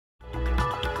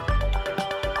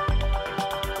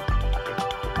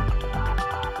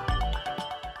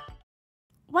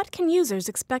What can users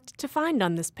expect to find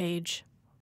on this page?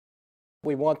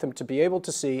 We want them to be able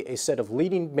to see a set of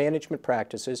leading management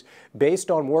practices based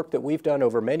on work that we've done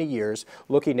over many years,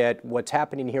 looking at what's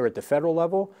happening here at the federal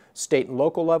level, state and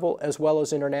local level, as well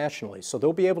as internationally. So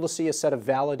they'll be able to see a set of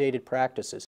validated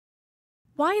practices.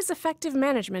 Why is effective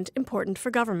management important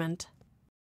for government?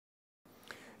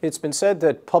 It's been said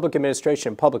that public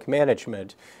administration, public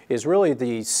management, is really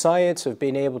the science of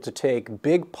being able to take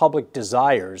big public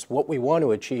desires, what we want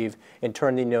to achieve, and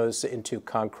turning those into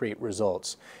concrete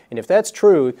results. And if that's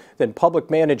true, then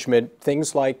public management,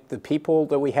 things like the people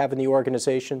that we have in the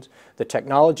organizations, the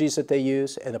technologies that they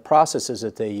use, and the processes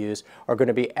that they use are going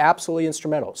to be absolutely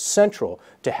instrumental, central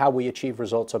to how we achieve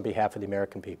results on behalf of the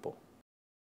American people.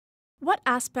 What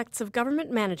aspects of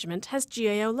government management has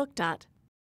GAO looked at?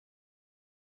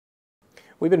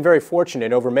 We've been very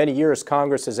fortunate. Over many years,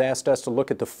 Congress has asked us to look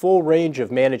at the full range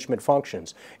of management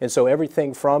functions. And so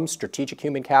everything from strategic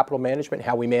human capital management,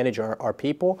 how we manage our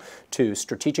people, to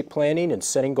strategic planning and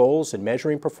setting goals and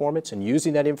measuring performance and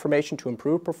using that information to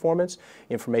improve performance,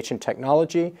 information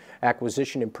technology,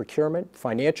 acquisition and procurement,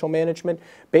 financial management,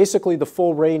 basically the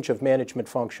full range of management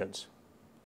functions.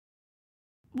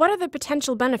 What are the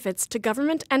potential benefits to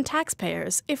government and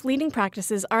taxpayers if leading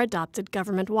practices are adopted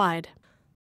government-wide?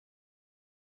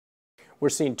 We're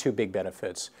seeing two big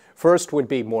benefits. First would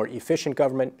be more efficient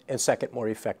government, and second, more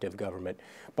effective government.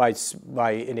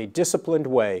 By in a disciplined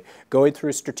way, going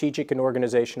through strategic and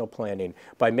organizational planning,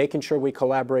 by making sure we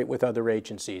collaborate with other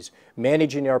agencies,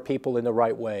 managing our people in the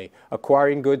right way,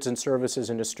 acquiring goods and services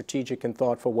in a strategic and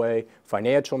thoughtful way,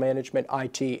 financial management,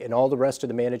 IT, and all the rest of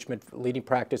the management leading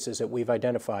practices that we've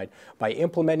identified. By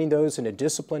implementing those in a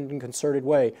disciplined and concerted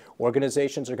way,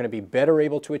 organizations are going to be better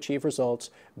able to achieve results,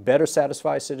 better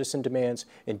satisfy citizen demands,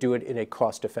 and do it in a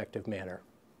cost-effective manner.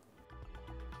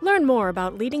 Learn more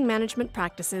about leading management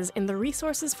practices in the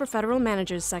Resources for Federal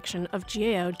Managers section of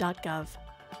GAO.gov.